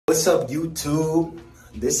What's up, YouTube?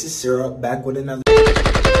 This is Syrup back with another.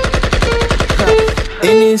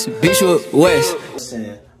 In this bitch with West.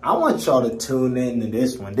 Listen, I want y'all to tune in to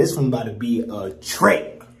this one. This one about to be a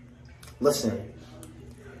trick. Listen,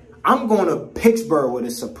 I'm going to Pittsburgh with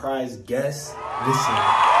a surprise guest. Listen,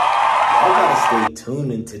 y'all gotta stay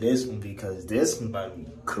tuned into this one because this one about to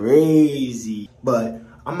be crazy. But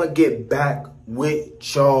I'm gonna get back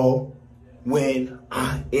with y'all when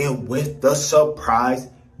I am with the surprise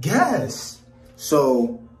guest.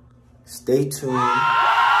 So stay tuned.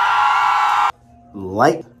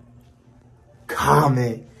 Like,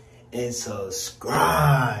 comment, and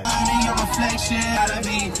subscribe.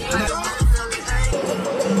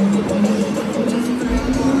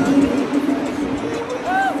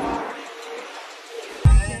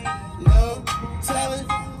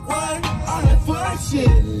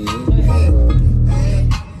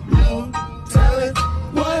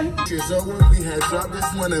 We had dropped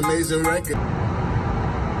this one amazing record.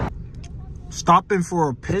 Stopping for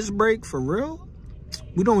a piss break for real?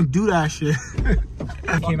 We don't do that shit.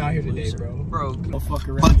 I came out here today, bro.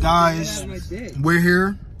 But guys, we're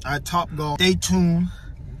here at TOPGOLF. Stay tuned.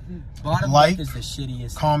 Like, is the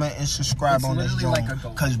shittiest. comment, and subscribe on this like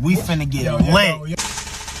joint. Cause we finna get lit.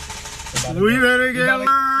 We better get lit.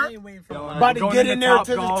 About to get in there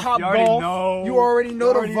to the TOPGOLF. You already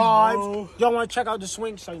know the vibes. Y'all want to check out the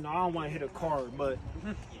swing? So, no, I don't want to hit a card, but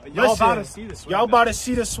y'all about to see the swing. Y'all about to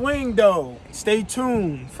see the swing, though. Stay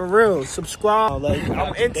tuned, for real. Subscribe. Like,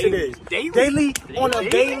 I'm into this. Daily, on a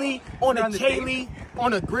daily, on a daily,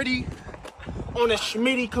 on a gritty, on a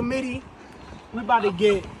schmitty committee. We about to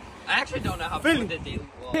get. I actually don't know how to do the daily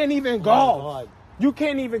vlog. You can't even golf. You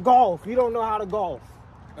can't even golf. You don't know how to golf.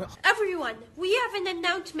 Everyone, we have an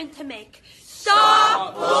announcement to make.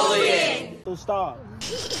 Stop bullying! So stop.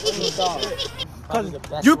 Stop. Cause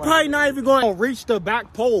you're probably not even going to reach the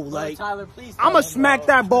back pole. Like, Tyler, please. I'm gonna smack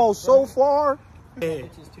that ball so far. Yeah.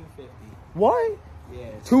 Which is 250. What? Yeah.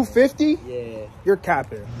 250? Yeah. You're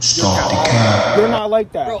capping. You're not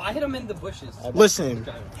like that. Bro, I hit him in the bushes. Listen,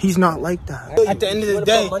 he's not like that. At the end of the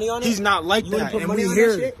day, he's not like that. And we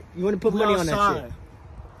here. You want to put money on that shit?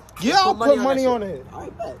 Yeah, I'll put money on it.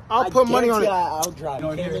 I'll put money on it. I'll drive.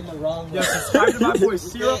 You came in the wrong way. Yo, subscribe to my boy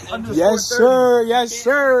Syrup _30. Yes, sir. Yes,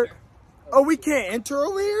 sir. Oh, we can't enter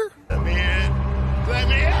over here? Let me in.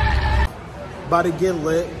 About to get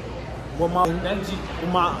lit with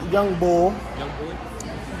my young bull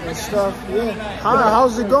and stuff. Yeah. Hi,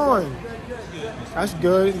 how's it going? That's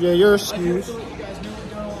good. Yeah, you're excused.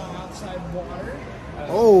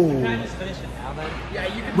 Oh.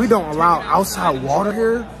 We don't allow outside water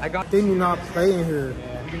here. Then you're not playing here.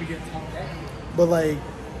 But like,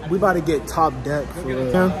 we about to get top deck for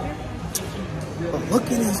real. But look at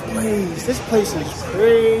this place. This place is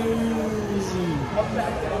crazy.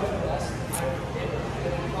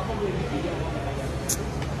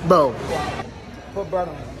 Bro. Put bread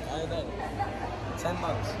on it.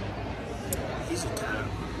 $10. He's a cat.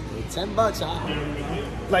 $10,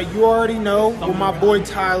 huh? Like you already know with my boy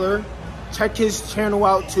Tyler. Check his channel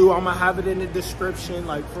out too. I'm gonna have it in the description,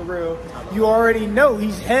 like for real. You already know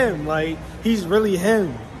he's him, like he's really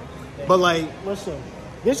him. But like, listen,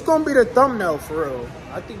 this gonna be the thumbnail for real.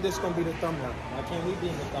 I think this gonna be the thumbnail. Why can't we be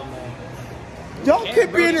in the thumbnail? Y'all can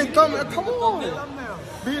be in the thumbnail. Come on,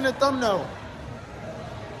 be in the thumbnail.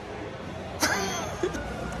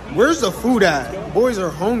 Where's the food at? Boys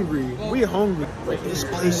are hungry. We hungry. Like this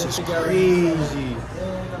place is crazy.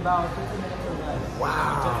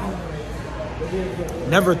 Wow.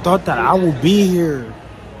 Never thought that I would be here.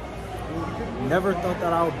 Never thought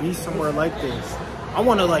that I would be somewhere like this. I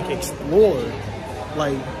want to like explore.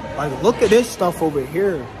 Like look at this stuff over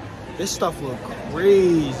here. This stuff look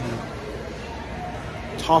crazy.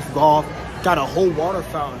 TOPGOLF got a whole water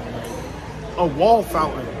fountain, like a wall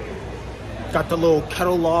fountain. Got the little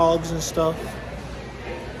kettle logs and stuff.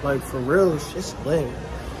 Like for real, it's just lit.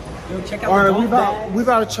 Yo, check out All right, the golf bag. we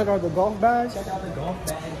about to check out the golf bags. Check out the golf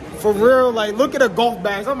bag. For real, like look at the golf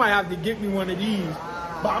bags. I might have to get me one of these,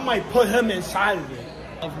 but I might put him inside of it.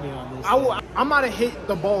 I'm about to hit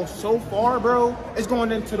the ball so far, bro. It's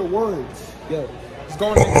going into the woods. Yo, it's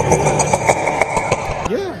going into the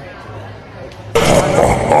woods. Yeah.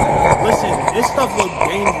 Listen, this stuff looks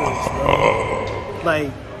dangerous, bro.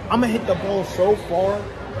 Like I'm gonna hit the ball so far,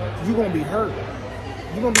 you gonna be hurt.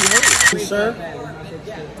 You gonna be hurt, sir.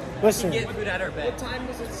 Listen. What time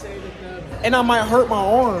does it say that the... And I might hurt my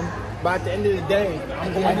arm, but at the end of the day,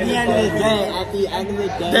 I'm going to At the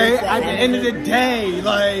end of the day,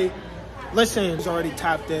 like, listen, he's already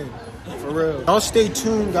tapped in, for real. Y'all stay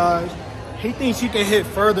tuned, guys. He thinks he can hit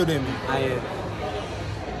further than me. I am.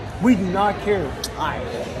 We do not care. I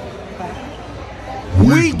am.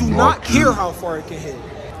 We do not care how far it can hit.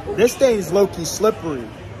 This thing is low-key slippery.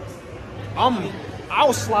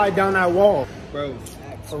 I'll slide down that wall. Bro,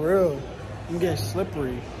 For real. I'm getting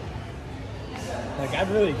slippery. like I'd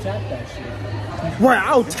really tap that shit. Right,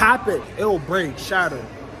 I'll tap it. It'll break, shatter.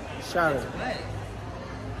 Shatter.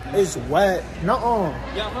 It's wet. Nuh-uh.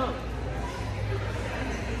 Yeah, huh?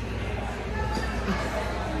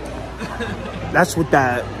 That's what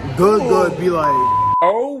that good be like.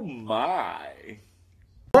 Oh my.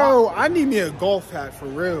 Bro, I need me a golf hat for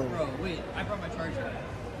real. Bro, wait, I brought my charger.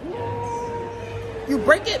 You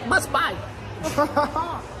break it, must buy.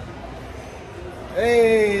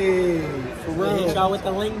 Hey, for real. Hit y'all with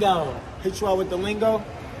the lingo. Hit you out with the lingo?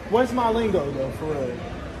 What's my lingo though, for real?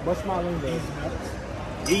 What's my lingo?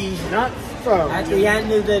 These nuts. Bro. At the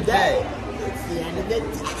end of the day. It's the end of the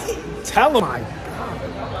day. Tell him. My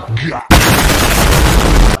God.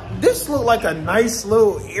 This look like a nice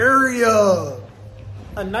little area.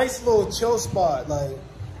 A nice little chill spot. Like,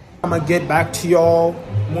 I'm gonna get back to y'all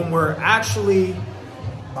when we're actually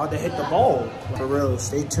about to hit the ball. For real,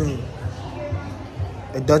 stay tuned.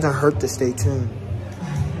 It doesn't hurt to stay tuned.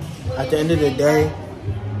 At the end of the day,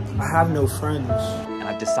 I have no friends. And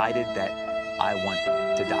I've decided that I want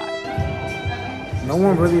to die. No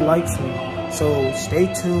one really likes me. So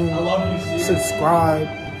stay tuned, subscribe.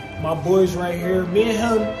 My boys right here, me and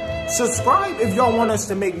him. Subscribe if y'all want us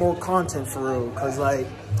to make more content for real. Cause like,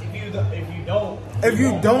 if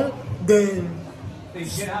you don't, then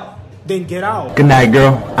get out. Then get out. Good night,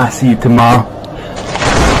 girl. I'll see you tomorrow.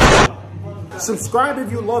 Subscribe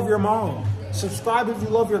if you love your mom. Subscribe if you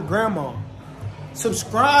love your grandma.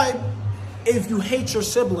 Subscribe if you hate your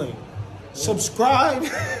sibling. Subscribe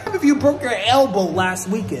if you broke your elbow last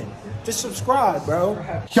weekend. Just subscribe, bro.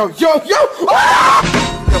 Yo, yo, yo! Ah!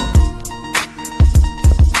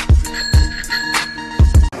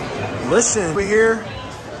 Listen, over here.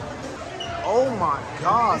 Oh my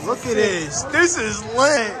God, look at this. This is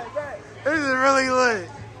lit. This is really lit.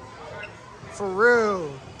 For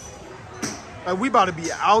real. Like, we about to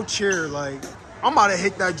be out here. Like, I'm about to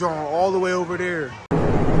hit that joint all the way over there.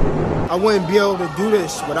 I wouldn't be able to do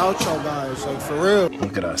this without y'all guys. Like, for real.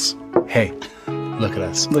 Look at us. Hey, look at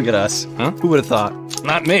us. Look at us. Huh? Who would have thought?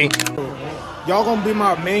 Not me. Y'all gonna be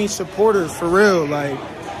my main supporters, for real. Like,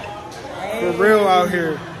 for real out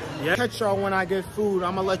here. Yeah. Catch y'all when I get food.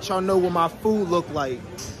 I'm gonna let y'all know what my food look like.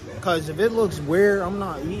 Cause if it looks weird, I'm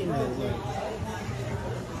not eating it. Like,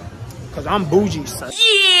 cause I'm bougie, son.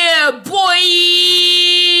 Yeah, boy!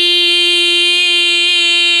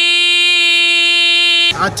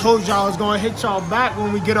 I told y'all I was gonna hit y'all back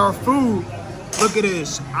when we get our food. Look at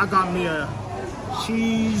this. I got me a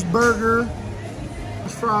cheeseburger,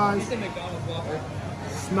 fries.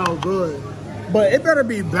 Smell good. But it better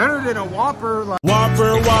be better than a Whopper. Like,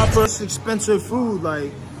 Whopper. It's expensive food,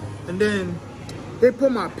 like. And then they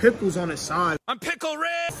put my pickles on the side. I'm pickle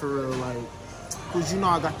red. For real, like. Cause you know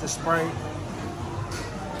I got the Sprite.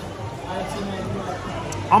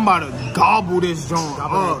 I'm about to gobble this joint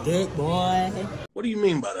up. Dick, boy. What do you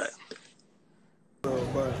mean by that?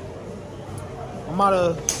 But I'm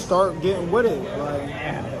about to start getting with it. Like,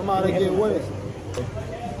 I'm about to get with it.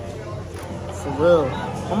 For real.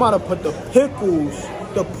 I'm about to put the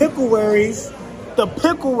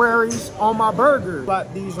pickleberries on my burger.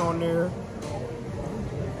 Slap these on there.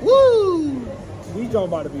 Woo! These joint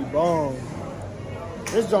about to be bomb.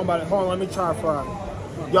 This joint about to, hold on, let me try fry.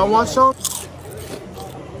 Y'all want some?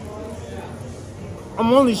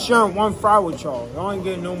 I'm only sharing one fry with y'all. Y'all ain't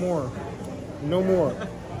getting no more. No more.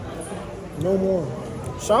 No more.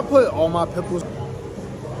 Should I put all my pickles?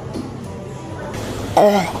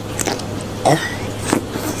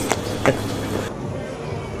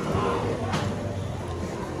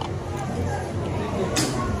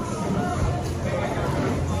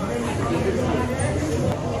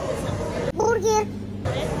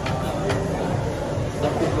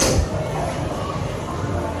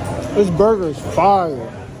 This burger is fire.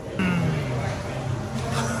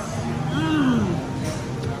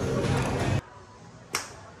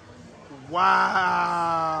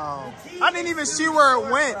 Wow. I didn't even see where it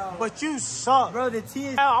went, but you suck. Bro, the tea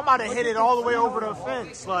is... I'm about to hit it all the way over the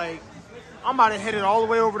fence. Like, I'm about to hit it all the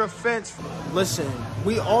way over the fence. Listen,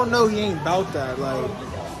 we all know he ain't about that. Like,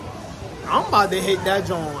 I'm about to hit that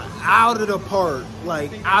joint out of the park.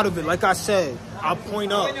 Like, out of it. Like I said, I'll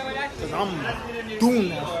point up. Because I'm doing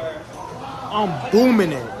that. I'm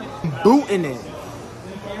booming it. I'm booting it.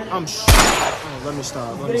 I'm oh, let me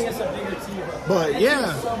stop. But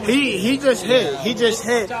yeah, he just hit. He just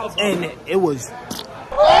hit, and it was.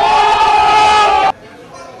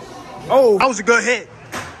 Oh, that was a good hit.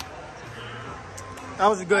 That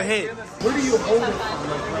was a good hit. Where do you hold it?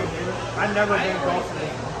 I've never been golfing.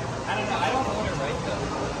 I don't know. I don't hold it right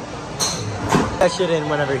though. That shit in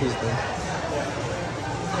whenever he's done.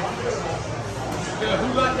 Yeah,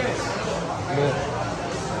 who got this? Yeah.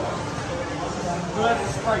 Who has the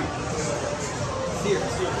Sprite?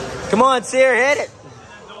 Sear. Come on, Sear, hit it.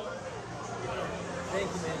 Thank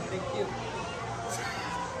you, man. Thank you.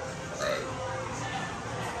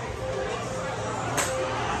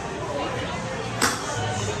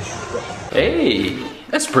 Hey,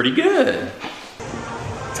 that's pretty good.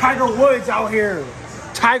 Tiger Woods out here.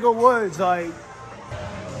 Tiger Woods, like.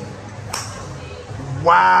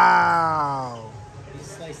 Wow.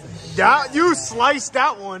 You sliced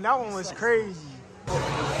that one. That one was crazy.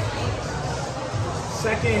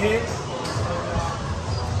 Second hit.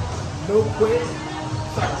 No quit.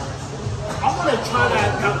 I want to try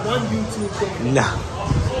that one YouTube thing. No.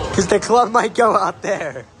 Because the club might go out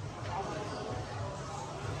there.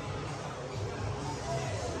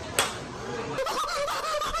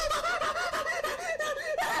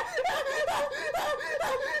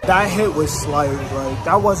 That hit was slight, like,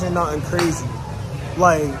 that wasn't nothing crazy.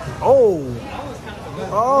 Like, oh. That was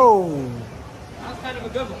kind of a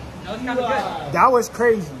good one. That was kind of good. That was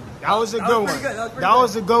crazy. That was a good one. That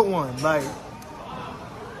was a good one. Like,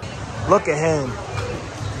 look at him.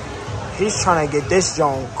 He's trying to get this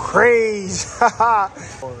joint crazy.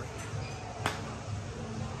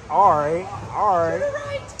 Alright.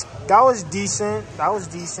 That was decent.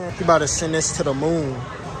 You about to send this to the moon.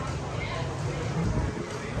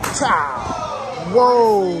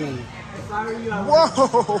 Whoa.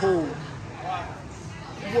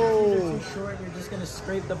 You're too short, you're just gonna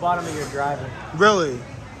scrape the bottom of your driver. Really?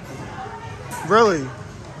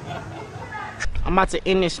 I'm about to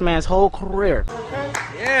end this man's whole career.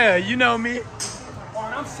 Yeah, you know me. And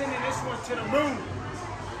I'm sending this one to the moon.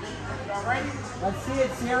 Y'all ready? Let's see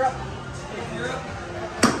it, Sierra.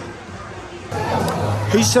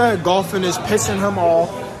 He said golfing is pissing him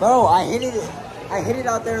off. Bro, I hit it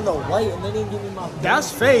out there in the white and they didn't give me my phone.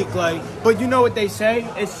 That's fake, like, but you know what they say?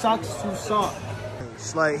 It sucks to suck.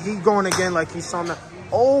 It's like he going again like he's on the.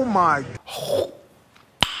 Oh my.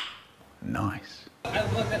 Nice.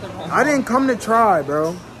 I didn't come to try,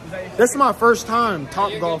 bro. This is my first time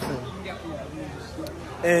top golfing.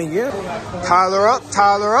 And yeah. Tyler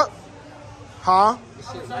up. Huh?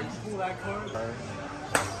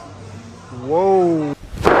 Whoa.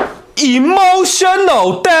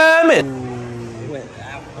 Emotional, damn it.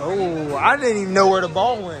 Oh, I didn't even know where the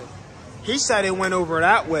ball went. He said it went over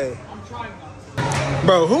that way.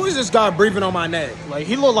 Bro, who is this guy breathing on my neck? Like,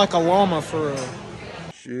 he looked like a llama for real.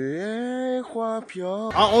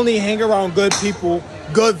 I only hang around good people,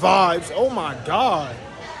 good vibes. Oh my God.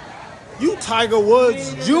 You Tiger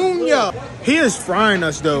Woods Jr. He is frying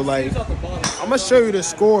us though. Like, I'm gonna show you the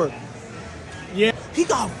score. Yeah, he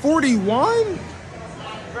got 41?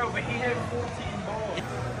 Bro, but he had 14 balls.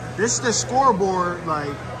 This is the scoreboard.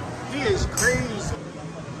 Like, he is crazy.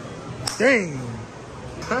 Dang.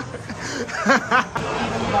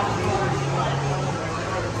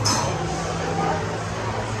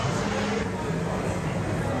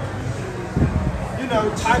 You know,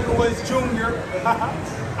 Tiger Woods Jr.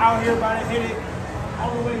 out here about to hit it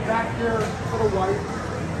all the way back there for the white.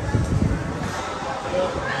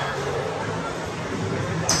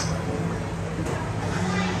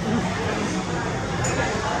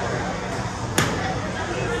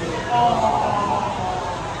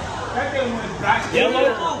 That thing went back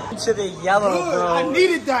Yellow? To the yellow, good. bro. I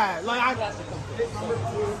needed that. Like, I got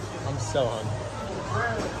I'm so hungry.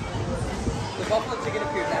 The Buffalo ticket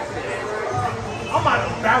appeared back there. I'm about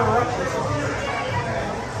to barrel up this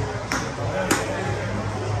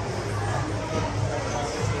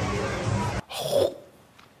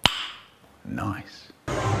one. Nice.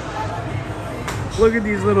 Look at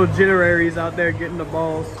these little jitteraries out there getting the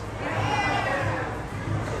balls.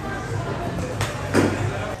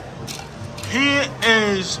 He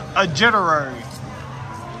is a jittery.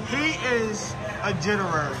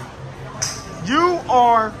 You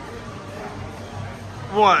are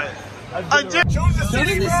what? A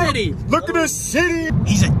jittery. Look at this city.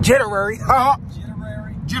 He's a jittery.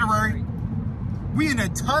 Jittery. We in the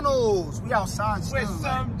tunnels. We outside still. With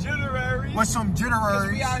some jitteraries. With some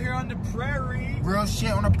jitteries. We out here on the prairie. Real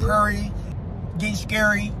shit on the prairie. Getting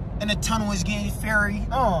scary. And the tunnel is getting fairy.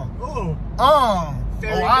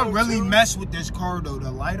 I really mess with this car though.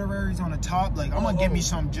 The lighter areas on the top, like I'm gonna give me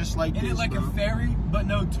something just like this. It like bro. a fairy, but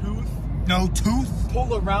no tooth. No tooth.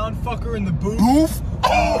 Pull around, fucker in the booth. Poof.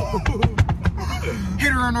 Oh.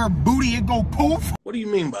 Hit her in her booty, it go poof. What do you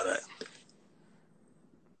mean by that?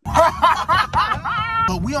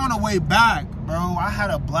 But we on the way back, bro. I had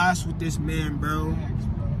a blast with this man, bro.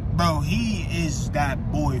 Bro, he is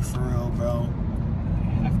that boy for real, bro.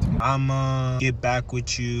 I'm get back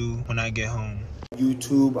with you when I get home.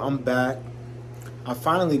 YouTube, I'm back. I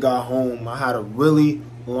finally got home. I had a really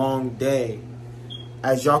long day.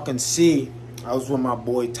 As y'all can see, I was with my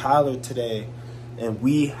boy Tyler today, and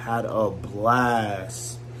we had a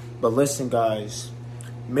blast. But listen, guys,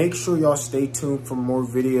 make sure y'all stay tuned for more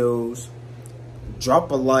videos.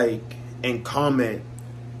 Drop a like and comment.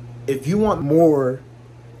 If you want more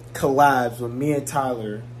collabs with me and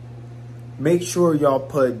Tyler, make sure y'all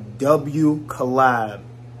put W collab.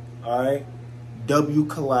 Alright? W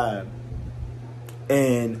collab.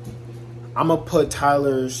 And I'm gonna put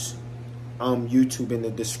Tyler's YouTube in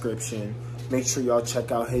the description. Make sure y'all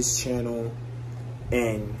check out his channel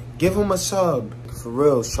and give him a sub. For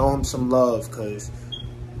real, show him some love, because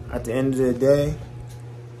at the end of the day,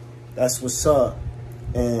 that's what's up.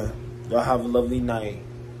 And y'all have a lovely night.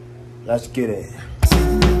 Let's get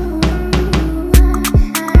it.